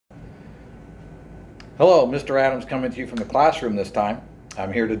Hello, Mr. Adams coming to you from the classroom this time.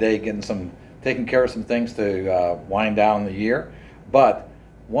 I'm here today taking care of some things to wind down the year, but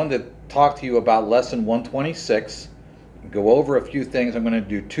wanted to talk to you about lesson 126, go over a few things. I'm going to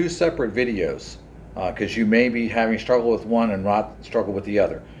do two separate videos because you may be having struggle with one and not struggle with the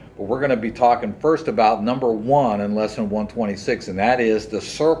other. But we're going to be talking first about number one in lesson 126, and that is the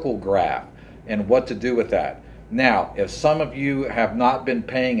circle graph and what to do with that. Now, if some of you have not been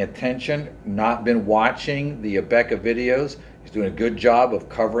paying attention, not been watching the Abeka videos, he's doing a good job of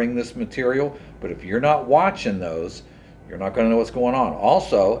covering this material, but if you're not watching those, you're not going to know what's going on.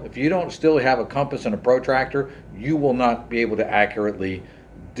 Also, if you don't still have a compass and a protractor, you will not be able to accurately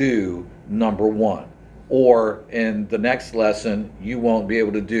do number one. Or in the next lesson, you won't be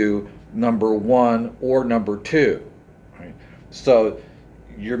able to do number one or number two. Right? So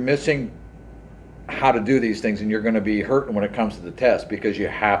you're missing how to do these things, and you're going to be hurting when it comes to the test because you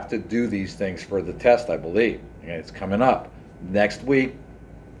have to do these things for the test, I believe. And it's coming up next week,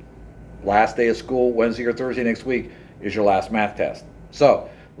 last day of school, Wednesday or Thursday next week is your last math test. So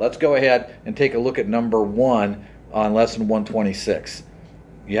let's go ahead and take a look at number one on lesson 126.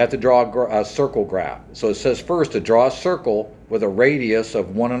 You have to draw a circle graph. So it says first to draw a circle with a radius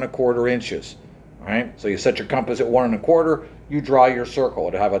of 1 1/4 inches. All right, so you set your compass at 1 1/4, you draw your circle.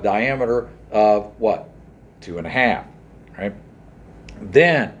 It'll have a diameter of what? 2 1/2, right?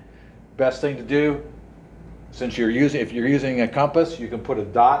 Then, best thing to do, since if you're using a compass, you can put a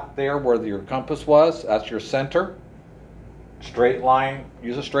dot there where your compass was. That's your center. Straight line,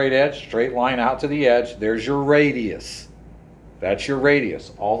 use a straight edge, straight line out to the edge. There's your radius. That's your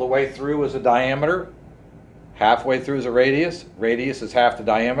radius. All the way through is a diameter. Halfway through is a radius. Radius is half the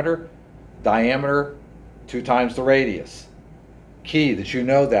diameter. Diameter 2 times the radius. Key that you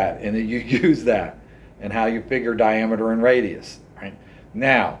know that and that you use that and how you figure diameter and radius. Right?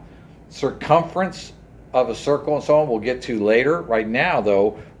 Now, circumference of a circle and so on we'll get to later. Right now,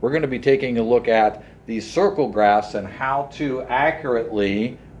 though, we're going to be taking a look at these circle graphs and how to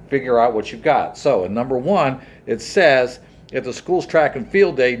accurately figure out what you've got. So in number one, it says, at the school's track and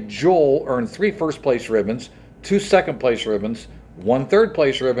field day, Joel earned 3 first-place ribbons, 2 second-place ribbons, 1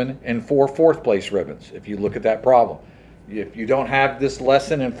 third-place ribbon, and 4 fourth-place ribbons, if you look at that problem. If you don't have this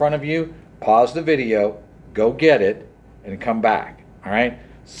lesson in front of you, pause the video, go get it, and come back. All right?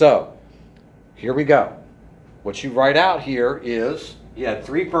 So, here we go. What you write out here is you had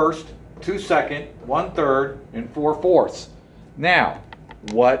 3 first, 2 second, 1 third, and 4 fourths. Now,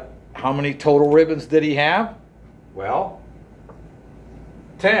 how many total ribbons did he have? Well,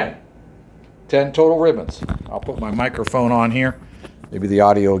 10. 10 total ribbons. I'll put my microphone on here. Maybe the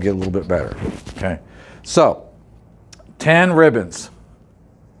audio will get a little bit better. Okay. So, 10 ribbons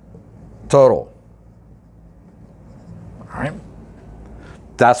total. All right.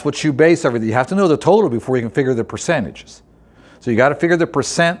 That's what you base everything. You have to know the total before you can figure the percentages. So you got to figure the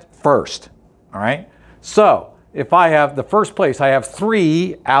percent first. All right. So if I have the first place, I have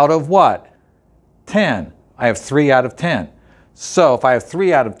 3 out of what? 10. I have 3 out of 10. So if I have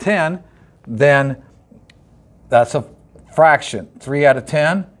 3 out of 10, then that's a fraction. 3 out of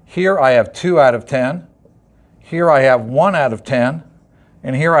 10. Here I have 2 out of 10. Here I have 1 out of 10.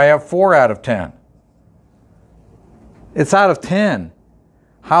 And here I have 4 out of 10. It's out of 10.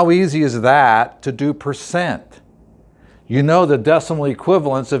 How easy is that to do percent? You know the decimal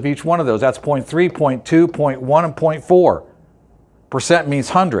equivalents of each one of those. That's 0.3, 0.2, 0.1, and 0.4. Percent means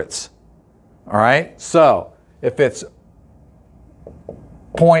hundredths. All right? So if it's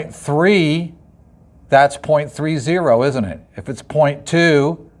 0.3, that's 0.30, isn't it? If it's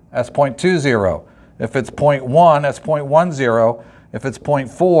 0.2, that's 0.20. If it's 0.1, that's 0.10. If it's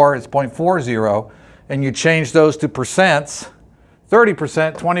 0.4, it's 0.40. And you change those to percents,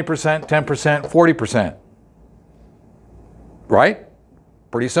 30%, 20%, 10%, 40%. Right?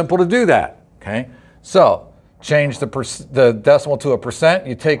 Pretty simple to do that. Okay? So, change the decimal to a percent.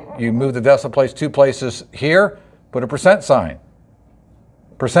 You move the decimal place 2 places here, put a percent sign.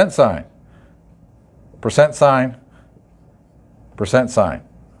 Percent sign. Percent sign. Percent sign.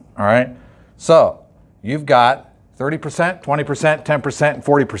 All right? So, you've got 30%, 20%, 10%, and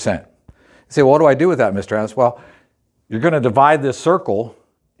 40%. You say, well, what do I do with that, Mr. Adams? Well, you're going to divide this circle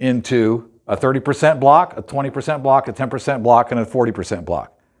into a 30% block, a 20% block, a 10% block, and a 40%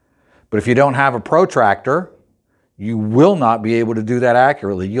 block. But if you don't have a protractor, you will not be able to do that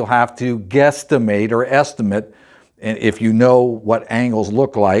accurately. You'll have to guesstimate or estimate, and if you know what angles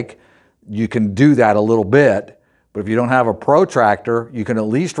look like, you can do that a little bit. But if you don't have a protractor, you can at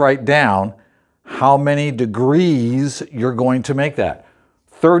least write down how many degrees you're going to make that.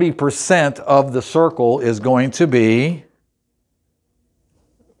 30% of the circle is going to be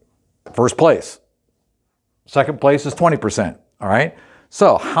first place. Second place is 20%. All right.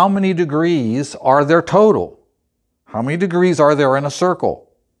 So how many degrees are there total? How many degrees are there in a circle?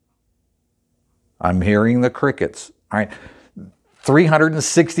 I'm hearing the crickets. All right.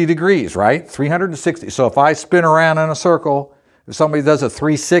 360 degrees, right? 360. So if I spin around in a circle, if somebody does a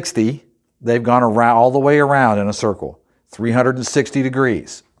 360, they've gone around all the way around in a circle. 360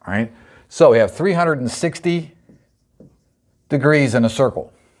 degrees. All right. So we have 360 degrees in a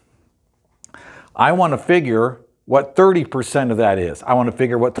circle. I want to figure what 30% of that is. I want to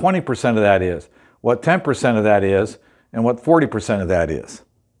figure what 20% of that is, what 10% of that is, and what 40% of that is.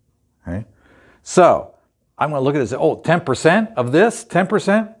 Okay? So I'm going to look at this. Oh, 10% of this,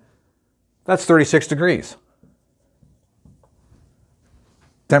 10%, that's 36 degrees.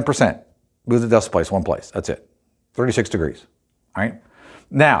 10%. Move the decimal place one place. That's it. 36 degrees. All right.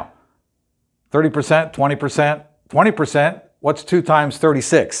 Now, 30%, 20%, 20%, what's 2 times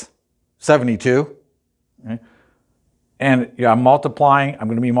 36? 72. Okay. And yeah, I'm multiplying, I'm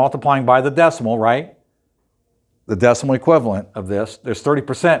going to be multiplying by the decimal, right? The decimal equivalent of this. There's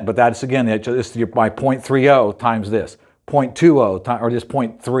 30%, but that's again, it's my 0.30 times this. 0.20 or just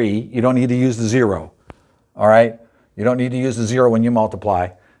 0.3. You don't need to use the 0. All right? You don't need to use the 0 when you multiply.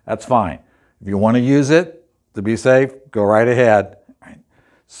 That's fine. If you want to use it to be safe, go right ahead.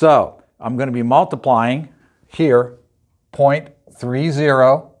 So I'm going to be multiplying here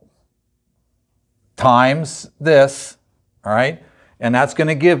 0.30 times this, all right? And that's going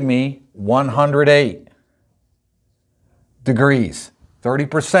to give me 108 degrees.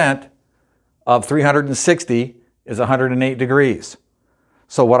 30% of 360 is 108 degrees.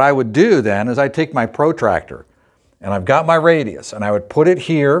 So what I would do then is I'd take my protractor and I've got my radius and I would put it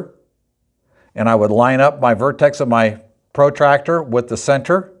here and I would line up my vertex of my protractor with the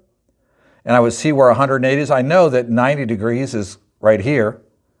center and I would see where 108 is. I know that 90 degrees is right here.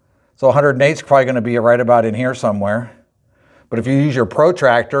 So 108 is probably going to be right about in here somewhere. But if you use your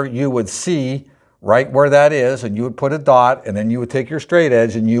protractor, you would see right where that is, and you would put a dot, and then you would take your straight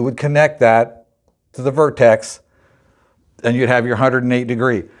edge, and you would connect that to the vertex, and you'd have your 108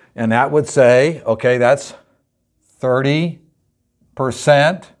 degree. And that would say, okay, that's 30%,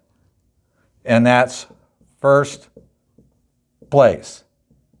 and that's first place.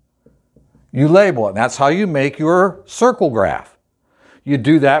 You label it, and that's how you make your circle graph. You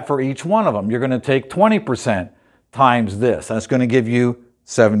do that for each one of them. You're going to take 20% times this. That's going to give you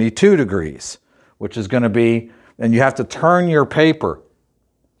 72 degrees, which is going to be, and you have to turn your paper.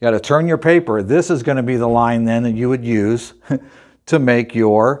 You got to turn your paper. This is going to be the line then that you would use to make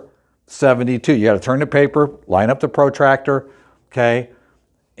your 72. You got to turn the paper, line up the protractor, okay,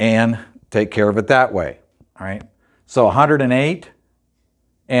 and take care of it that way. All right. So 108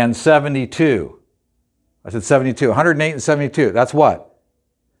 and 72. I said 72. 108 and 72. That's what?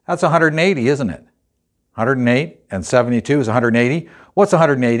 That's 180, isn't it? 108 and 72 is 180. What's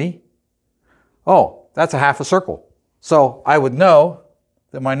 180? Oh, that's a half a circle. So I would know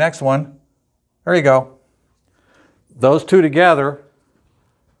that my next one, there you go. Those two together,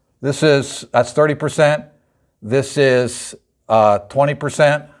 that's 30%. This is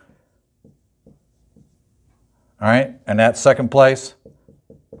 20%. All right, and that's second place.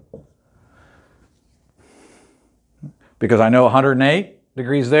 Because I know 108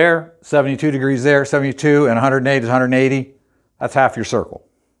 degrees there, 72 degrees there, 72, and 108 is 180. That's half your circle.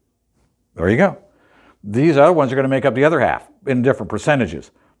 There you go. These other ones are going to make up the other half in different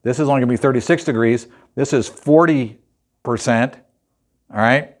percentages. This is only going to be 36 degrees. This is 40%. All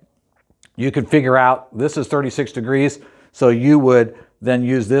right. You could figure out this is 36 degrees. So you would then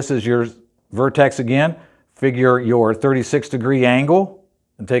use this as your vertex again. Figure your 36 degree angle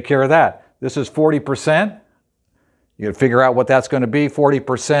and take care of that. This is 40%. You figure out what that's going to be.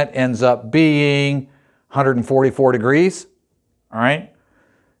 40% ends up being 144 degrees. All right.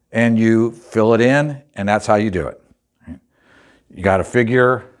 And you fill it in, and that's how you do it. You got to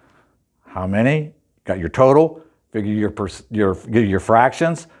figure how many. Got your total. Figure your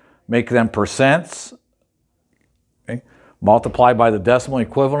fractions. Make them percents. Okay. Multiply by the decimal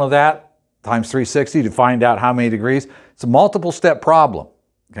equivalent of that times 360 to find out how many degrees. It's a multiple step problem.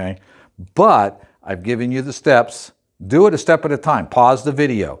 Okay. But I've given you the steps. Do it a step at a time. Pause the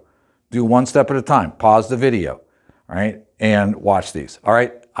video. Do one step at a time. Pause the video. All right. And watch these. All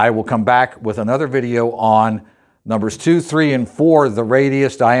right. I will come back with another video on numbers 2, 3, and 4, the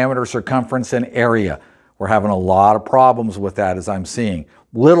radius, diameter, circumference, and area. We're having a lot of problems with that as I'm seeing.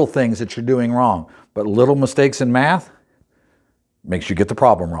 Little things that you're doing wrong, but little mistakes in math makes you get the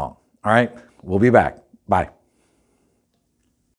problem wrong. All right. We'll be back. Bye.